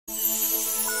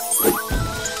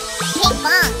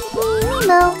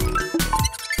Ninimo.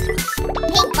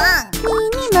 Pinkfong.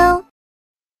 Ninimo.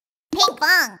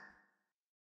 Pinkfong.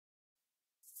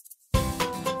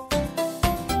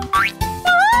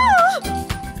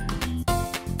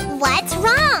 What's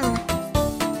wrong?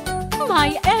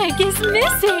 My egg is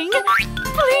missing!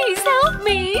 Please help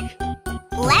me!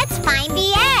 Let's find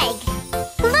the egg.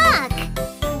 Look!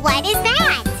 What is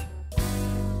that?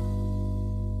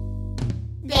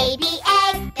 Baby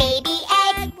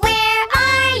egg, where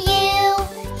are you?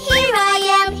 Here I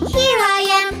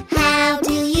am, how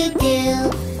do you do?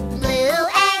 Blue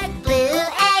egg,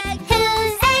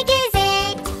 whose egg is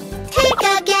it? Take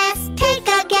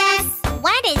a guess,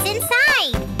 what is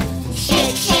inside?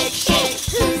 Shake,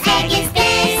 whose egg is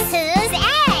this? Whose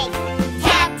egg?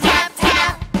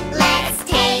 Tap, let's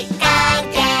take a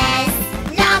guess.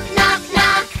 Knock,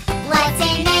 what's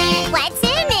in it? What's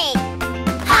in it?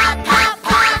 Pop,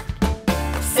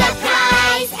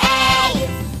 surprise egg!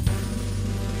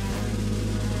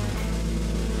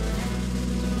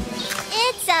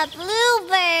 It's a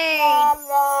bluebird!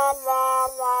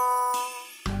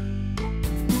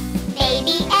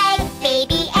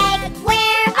 Baby egg,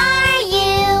 where are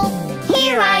you?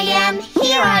 Here I am,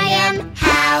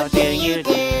 how do you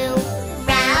do?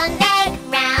 Round egg,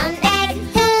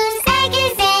 whose egg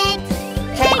is it?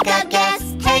 Take a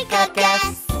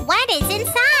guess, what is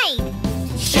inside?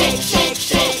 Shake,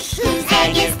 whose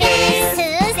egg is this?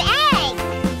 Whose egg?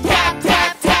 Tap,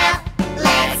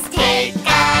 let's take a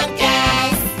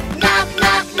guess. Knock,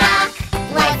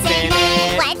 what's in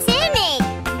it? What's in it?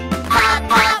 Pop,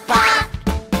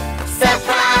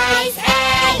 surprise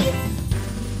egg!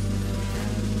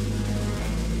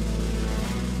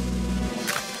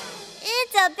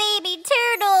 It's a baby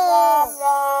turtle!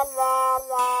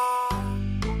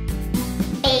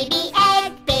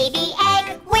 Baby egg,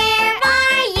 where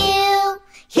are you?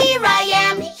 Here I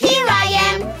am,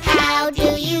 how do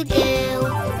you do?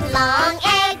 Long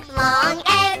egg,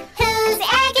 whose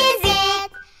egg is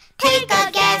it? Take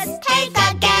a guess,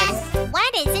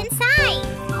 what is inside?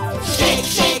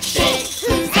 Shake,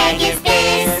 whose egg is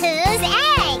this? Whose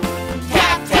egg?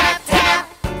 Tap,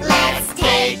 let's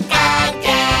take a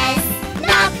guess.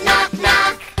 Knock,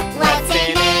 what's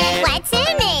in it? What's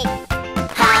in it?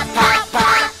 Pop,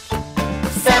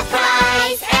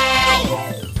 surprise egg!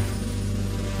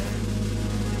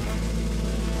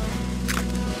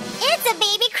 It's a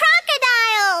baby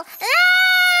crocodile! Ah!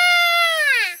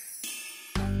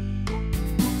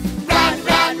 Run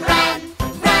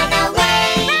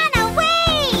away!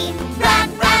 Run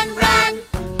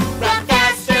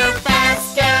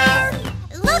faster!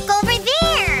 Look over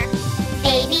there!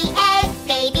 Baby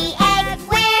egg,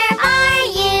 where are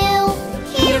you?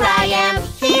 Here I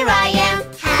am,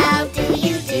 how do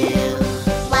you do?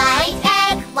 White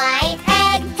egg,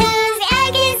 whose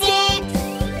egg is it?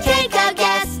 Take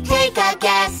a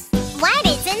guess, what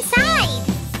is inside?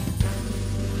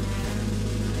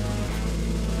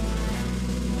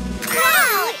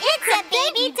 Wow, it's a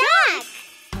baby duck!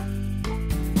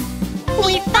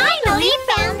 We finally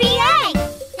found the egg!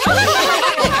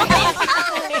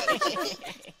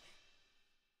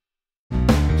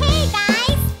 Hey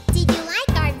guys! Did you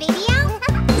like our video?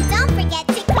 Don't forget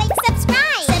to click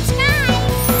subscribe!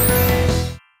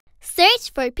 Search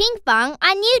for Pinkfong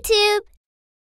on YouTube.